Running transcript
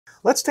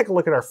Let's take a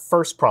look at our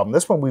first problem.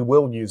 This one we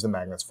will use the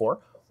magnets for.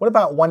 What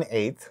about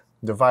 1/8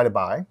 divided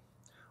by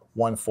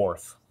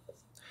 1/4?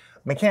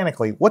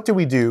 Mechanically, what do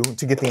we do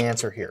to get the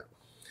answer here?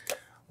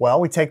 Well,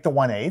 we take the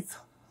 1/8,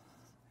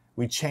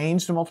 we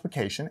change the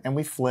multiplication, and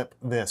we flip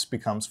this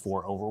becomes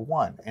 4 over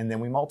 1. And then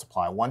we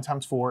multiply. 1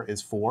 times 4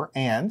 is 4,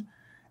 and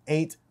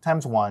 8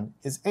 times 1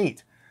 is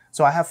 8.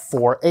 So I have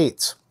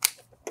 4/8.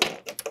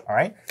 All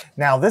right.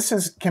 Now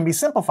this can be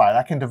simplified.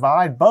 I can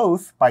divide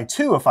both by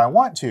 2 if I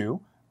want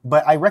to,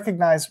 but I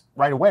recognize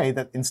right away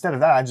that instead of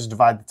that, I just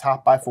divide the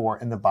top by 4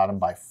 and the bottom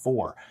by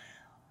 4.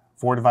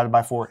 4 divided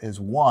by 4 is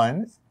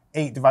 1.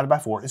 8 divided by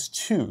 4 is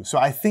 2. So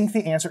I think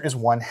the answer is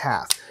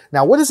 1/2.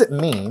 Now, what does it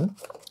mean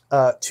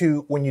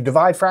when you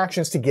divide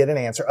fractions to get an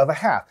answer of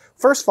 1/2?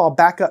 First of all,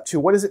 back up to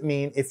what does it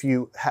mean if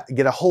you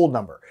get a whole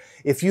number?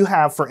 If you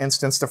have, for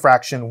instance, the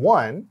fraction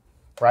 1,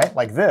 right,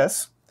 like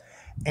this,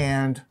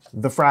 and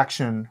the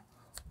fraction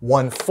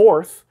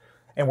 1/4,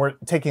 and we're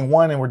taking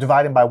 1 and we're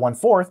dividing by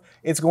 1/4,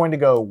 it's going to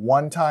go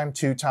 1 time,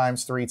 2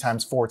 times, 3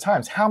 times, 4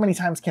 times. How many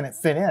times can it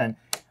fit in?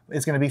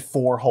 It's going to be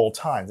 4 whole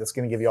times. It's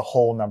going to give you a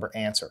whole number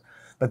answer.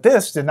 But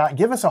this did not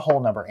give us a whole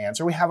number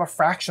answer. We have a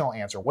fractional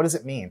answer. What does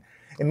it mean?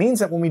 It means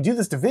that when we do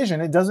this division,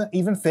 it doesn't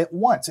even fit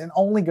once. It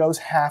only goes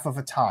half of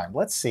a time.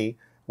 Let's see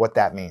what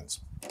that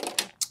means.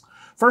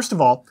 First of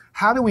all,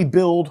 how do we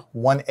build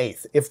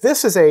 1/8? If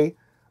this is a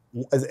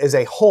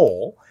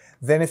whole,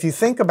 then if you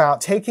think about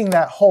taking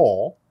that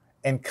whole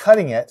and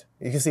cutting it,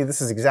 you can see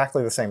this is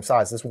exactly the same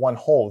size. This one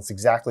whole is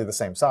exactly the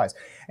same size.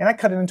 And I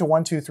cut it into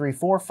 1, 2, 3,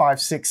 4, 5,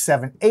 6,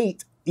 7,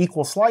 8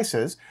 equal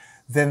slices,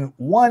 then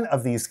one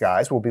of these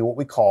guys will be what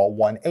we call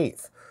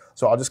 1/8.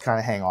 So I'll just kind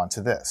of hang on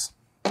to this.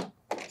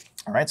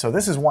 All right, so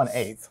this is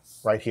 1/8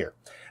 right here.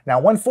 Now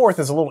 1/4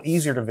 is a little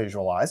easier to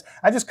visualize.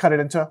 I just cut it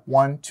into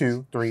 1,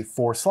 2, 3,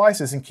 4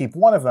 slices and keep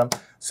one of them.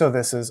 So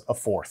this is a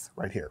 1/4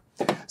 right here.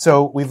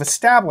 So we've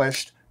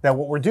established that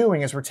what we're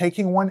doing is we're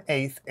taking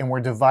 1/8 and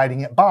we're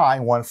dividing it by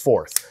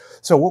 1/4.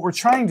 So what we're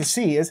trying to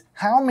see is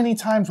how many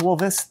times will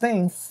this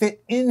thing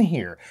fit in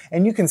here?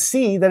 And you can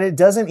see that it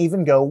doesn't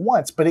even go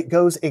once, but it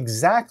goes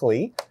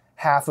exactly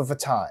half of a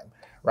time,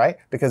 right?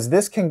 Because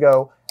this can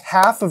go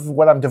half of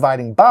what I'm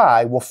dividing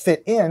by will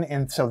fit in,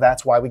 and so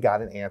that's why we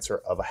got an answer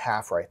of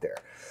 1/2 right there.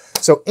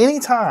 So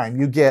anytime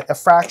you get a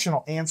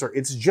fractional answer,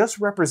 it's just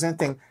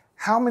representing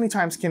how many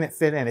times can it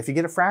fit in. If you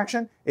get a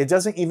fraction, it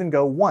doesn't even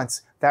go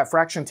once. That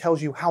fraction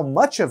tells you how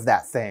much of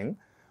that thing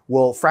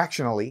will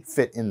fractionally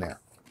fit in there.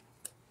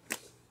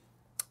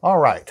 All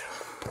right,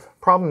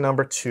 problem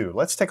number 2.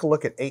 Let's take a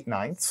look at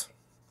 8/9,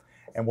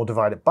 and we'll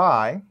divide it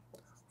by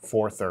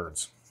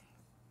 4/3.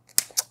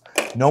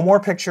 No more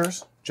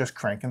pictures, just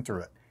cranking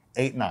through it.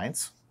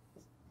 8/9,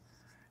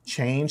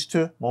 change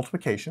to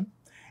multiplication,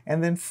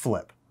 and then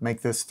flip.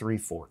 Make this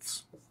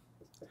 3/4.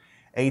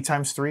 8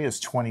 times 3 is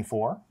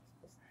 24,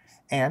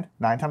 and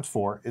 9 times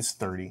 4 is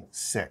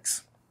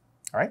 36.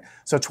 All right,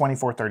 so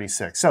 24,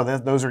 36. So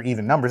those are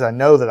even numbers. I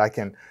know that I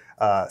can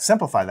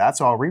simplify that,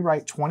 so I'll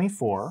rewrite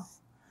 24,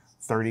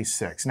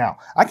 36. Now,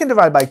 I can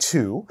divide by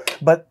 2,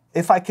 but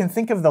if I can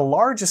think of the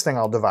largest thing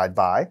I'll divide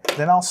by,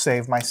 then I'll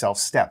save myself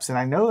steps. And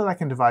I know that I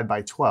can divide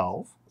by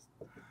 12,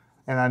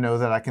 and I know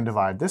that I can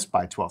divide this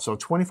by 12. So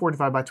 24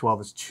 divided by 12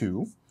 is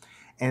 2,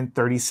 and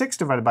 36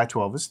 divided by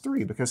 12 is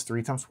 3, because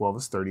 3 times 12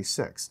 is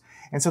 36.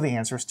 And so the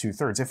answer is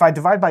 2/3. If I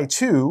divide by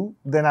 2,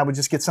 then I would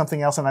just get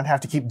something else, and I'd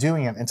have to keep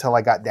doing it until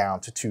I got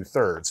down to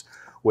 2/3,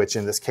 which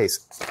in this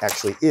case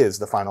actually is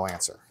the final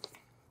answer.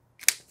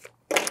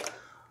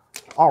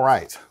 All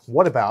right,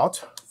 what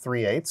about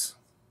 3/8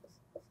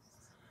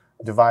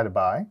 divided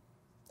by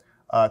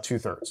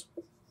 2/3?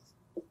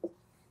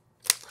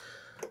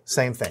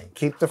 Same thing.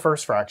 Keep the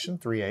first fraction,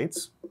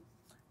 3/8,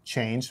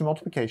 change to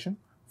multiplication,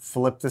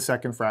 flip the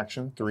second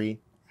fraction,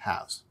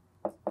 3/2.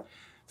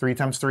 3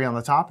 times 3 on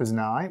the top is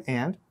 9,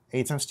 and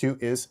 8 times 2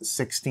 is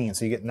 16.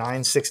 So you get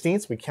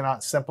 9/16. We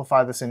cannot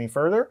simplify this any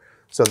further,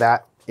 so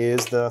that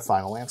is the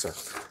final answer.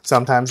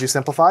 Sometimes you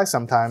simplify,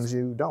 sometimes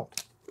you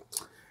don't.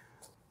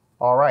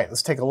 All right,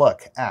 let's take a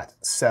look at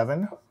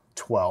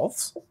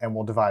 7/12, and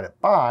we'll divide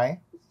it by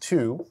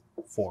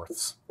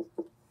 2/4.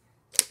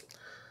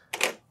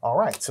 All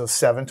right, so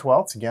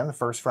 7/12, again, the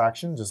first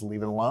fraction, just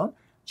leave it alone.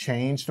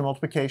 Change to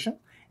multiplication,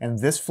 and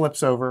this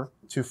flips over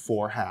to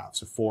 4/2,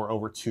 so 4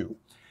 over 2.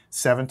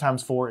 7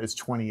 times 4 is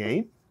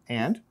 28,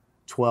 and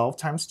 12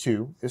 times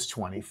 2 is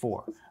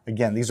 24.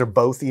 Again, these are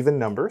both even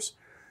numbers,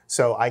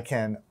 so I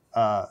can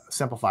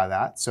simplify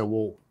that. So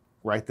we'll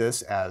write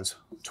this as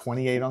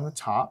 28 on the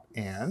top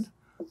and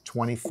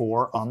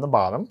 24 on the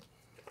bottom.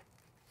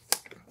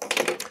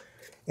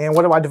 And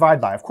what do I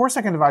divide by? Of course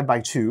I can divide by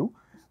 2,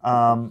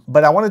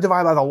 but I want to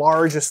divide by the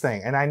largest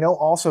thing. And I know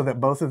also that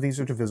both of these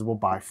are divisible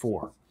by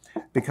 4,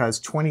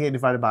 because 28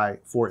 divided by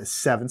 4 is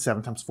 7.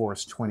 7 times 4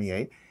 is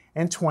 28.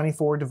 And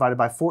 24 divided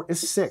by 4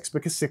 is 6,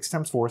 because 6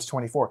 times 4 is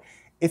 24.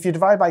 If you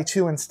divide by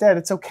 2 instead,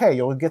 it's okay.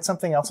 You'll get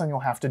something else and you'll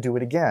have to do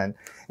it again.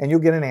 And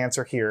you'll get an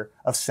answer here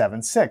of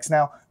 7/6.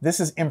 Now, this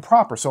is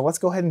improper, so let's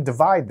go ahead and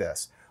divide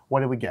this. What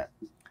do we get?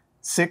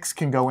 6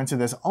 can go into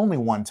this only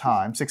one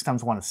time. 6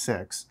 times 1 is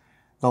 6.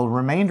 The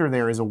remainder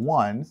there is a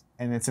 1,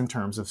 and it's in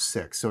terms of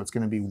 6. So it's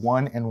going to be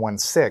 1 and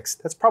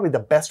 1/6. That's probably the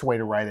best way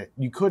to write it.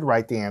 You could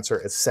write the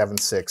answer as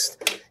 7/6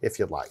 if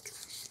you'd like.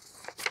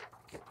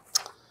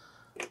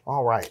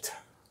 All right.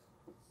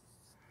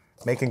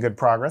 Making good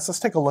progress. Let's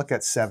take a look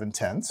at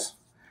 7/10.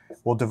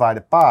 We'll divide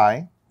it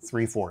by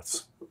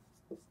 3/4.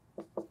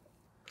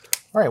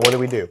 All right, what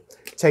do?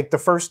 Take the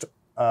first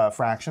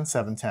fraction,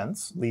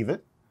 7/10, leave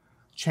it,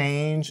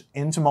 change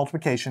into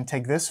multiplication,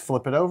 take this,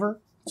 flip it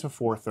over to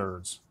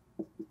 4/3.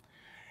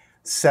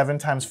 7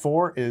 times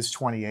 4 is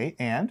 28,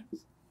 and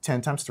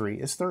 10 times 3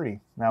 is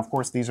 30. Now, of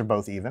course, these are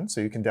both even,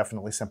 so you can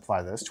definitely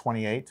simplify this.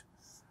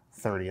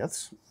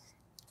 28/30,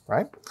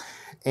 right?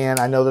 And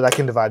I know that I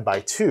can divide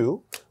by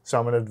 2, so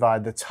I'm going to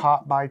divide the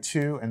top by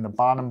 2 and the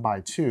bottom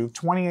by 2.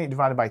 28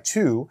 divided by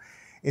 2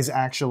 is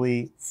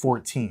actually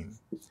 14,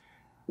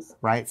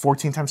 right?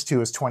 14 times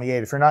 2 is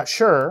 28. If you're not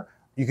sure,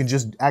 you can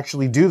just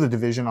actually do the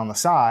division on the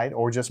side,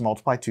 or just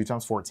multiply 2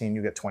 times 14,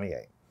 you get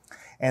 28.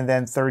 And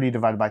then 30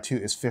 divided by 2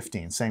 is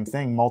 15. Same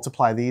thing,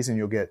 multiply these and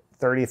you'll get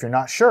 30. If you're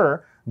not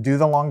sure, do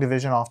the long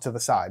division off to the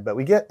side. But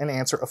we get an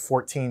answer of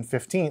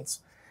 14/15,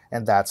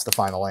 and that's the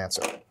final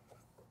answer.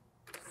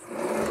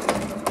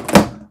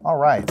 All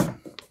right,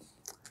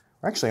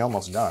 we're actually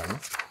almost done.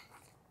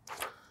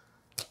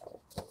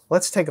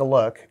 Let's take a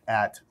look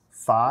at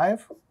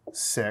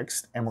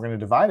 5/6, and we're going to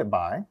divide it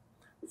by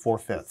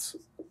 4/5.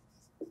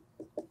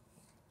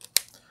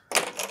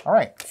 All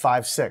right,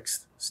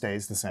 5/6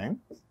 stays the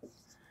same.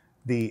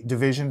 The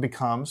division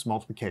becomes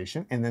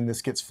multiplication, and then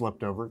this gets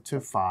flipped over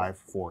to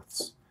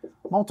 5/4.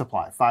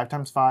 Multiply. 5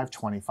 times 5,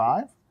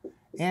 25,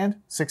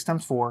 and 6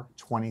 times 4,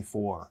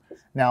 24.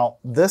 Now,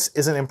 this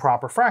is an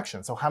improper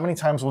fraction, so how many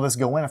times will this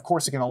go in? Of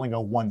course, it can only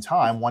go one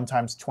time. 1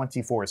 times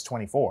 24 is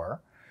 24.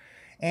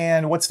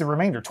 And what's the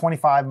remainder?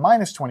 25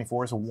 minus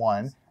 24 is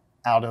 1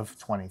 out of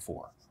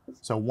 24.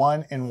 So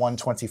 1 and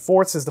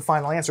 1/24 is the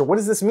final answer. What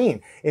does this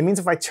mean? It means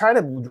if I try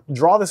to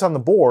draw this on the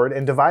board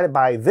and divide it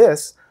by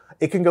this,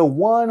 it can go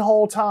one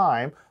whole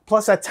time,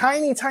 plus a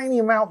tiny, tiny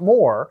amount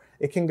more.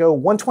 It can go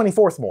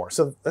 1/24 more.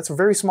 So that's a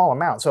very small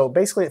amount. So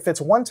basically it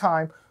fits one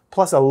time,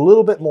 plus a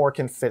little bit more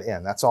can fit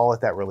in. That's all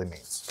that really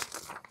means.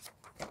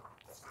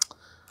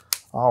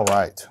 All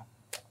right.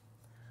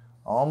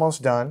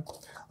 Almost done.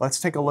 Let's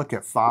take a look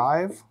at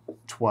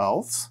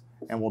 5/12,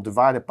 and we'll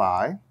divide it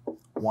by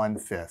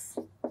 1/5.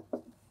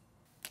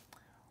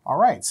 All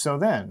right, so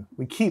then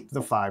we keep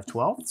the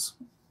 5/12,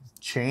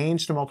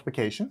 change to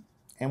multiplication,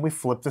 and we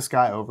flip this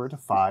guy over to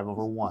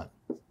 5/1.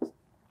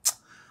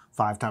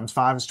 5 times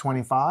 5 is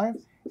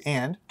 25,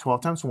 and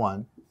 12 times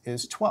 1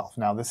 is 12.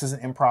 Now, this is an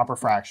improper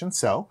fraction,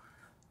 so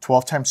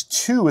 12 times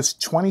 2 is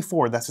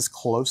 24. That's as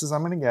close as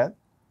I'm going to get.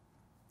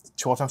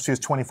 12 times 2 is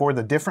 24.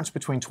 The difference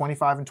between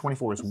 25 and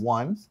 24 is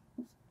 1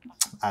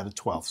 out of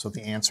 12. So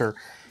the answer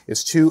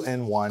is 2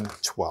 and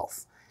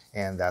 1/12,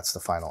 and that's the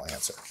final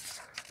answer.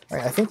 All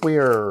right, I think we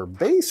are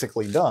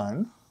basically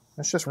done.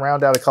 Let's just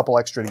round out a couple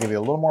extra to give you a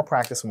little more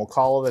practice, and we'll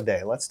call it a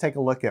day. Let's take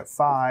a look at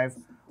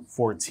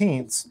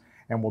 5/14,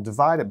 and we'll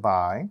divide it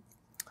by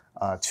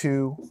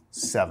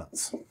 2/7.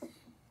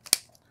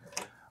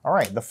 All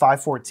right, the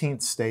 5/14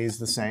 stays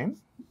the same.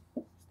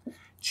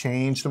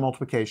 Change to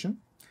multiplication,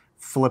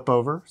 flip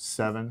over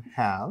 7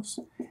 halves,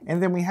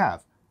 and then we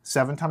have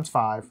 7 times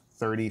 5,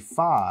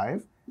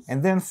 35,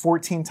 and then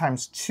 14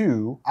 times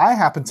 2. I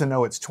happen to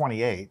know it's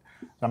 28.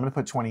 I'm going to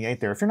put 28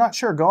 there. If you're not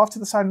sure, go off to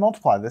the side and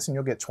multiply this, and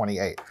you'll get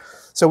 28.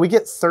 So we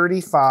get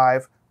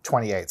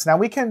 35/28. Now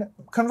we can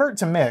convert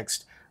to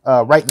mixed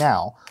right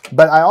now,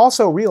 but I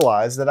also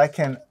realize that I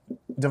can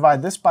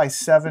divide this by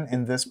 7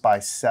 and this by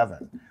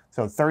 7.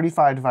 So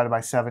 35 divided by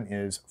 7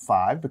 is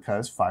 5,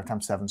 because 5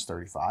 times 7 is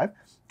 35.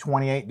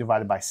 28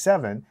 divided by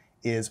 7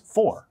 is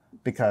 4,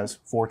 because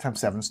 4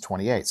 times 7 is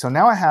 28. So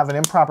now I have an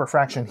improper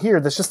fraction here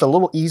that's just a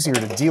little easier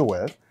to deal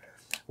with.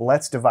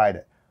 Let's divide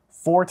it.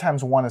 4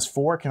 times 1 is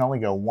 4. It can only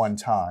go one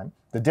time.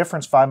 The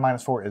difference, 5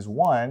 minus 4, is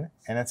 1,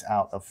 and it's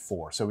out of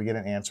 4. So we get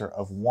an answer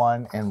of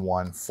 1 and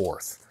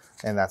 1/4,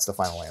 and that's the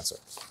final answer.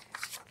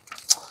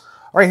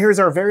 All right, here's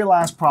our very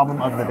last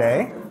problem of the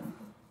day,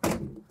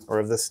 or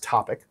of this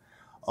topic.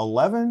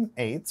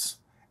 11/8,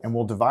 and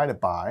we'll divide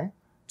it by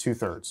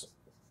 2/3.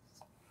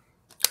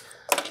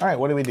 All right,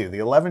 what do? The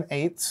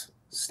 11/8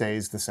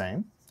 stays the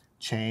same.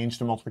 Change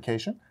to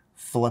multiplication,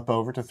 flip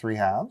over to 3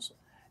 halves,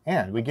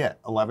 and we get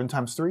 11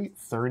 times 3,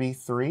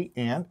 33,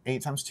 and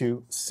 8 times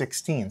 2,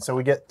 16. So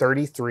we get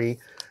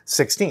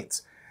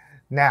 33/16.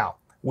 Now,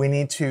 we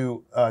need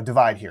to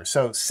divide here.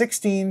 So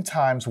 16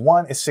 times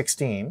 1 is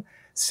 16.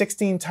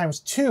 16 times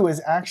 2 is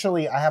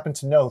actually, I happen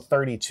to know,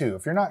 32.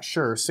 If you're not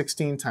sure,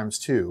 16 times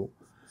 2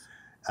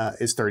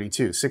 is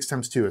 32. 6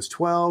 times 2 is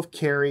 12,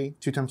 carry,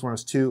 2 times 1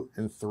 is 2,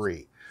 and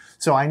 3.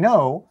 So I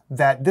know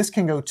that this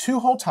can go 2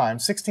 whole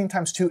times. 16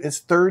 times 2 is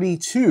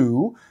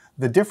 32.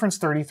 The difference,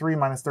 33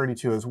 minus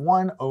 32, is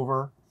 1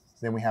 over,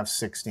 then we have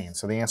 16.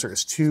 So the answer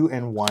is 2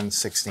 and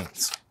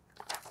 1/16.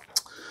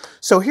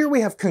 So here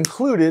we have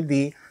concluded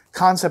the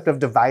concept of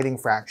dividing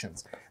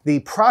fractions. The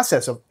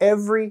process of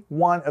every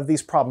one of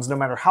these problems, no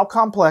matter how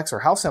complex or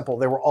how simple,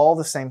 they were all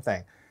the same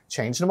thing.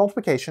 Change to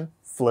multiplication,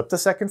 flip the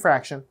second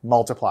fraction,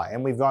 multiply.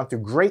 And we've gone through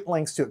great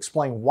lengths to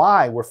explain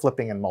why we're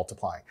flipping and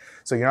multiplying.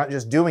 So you're not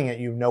just doing it,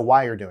 you know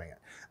why you're doing it.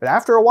 But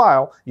after a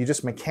while, you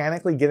just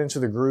mechanically get into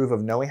the groove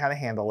of knowing how to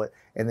handle it,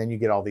 and then you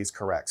get all these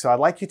correct. So I'd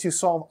like you to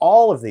solve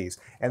all of these,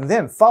 and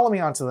then follow me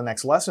on to the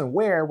next lesson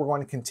where we're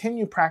going to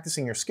continue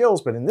practicing your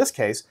skills, but in this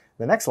case,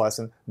 the next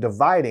lesson,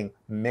 dividing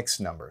mixed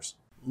numbers.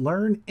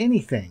 Learn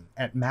anything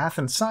at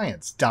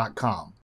mathandscience.com.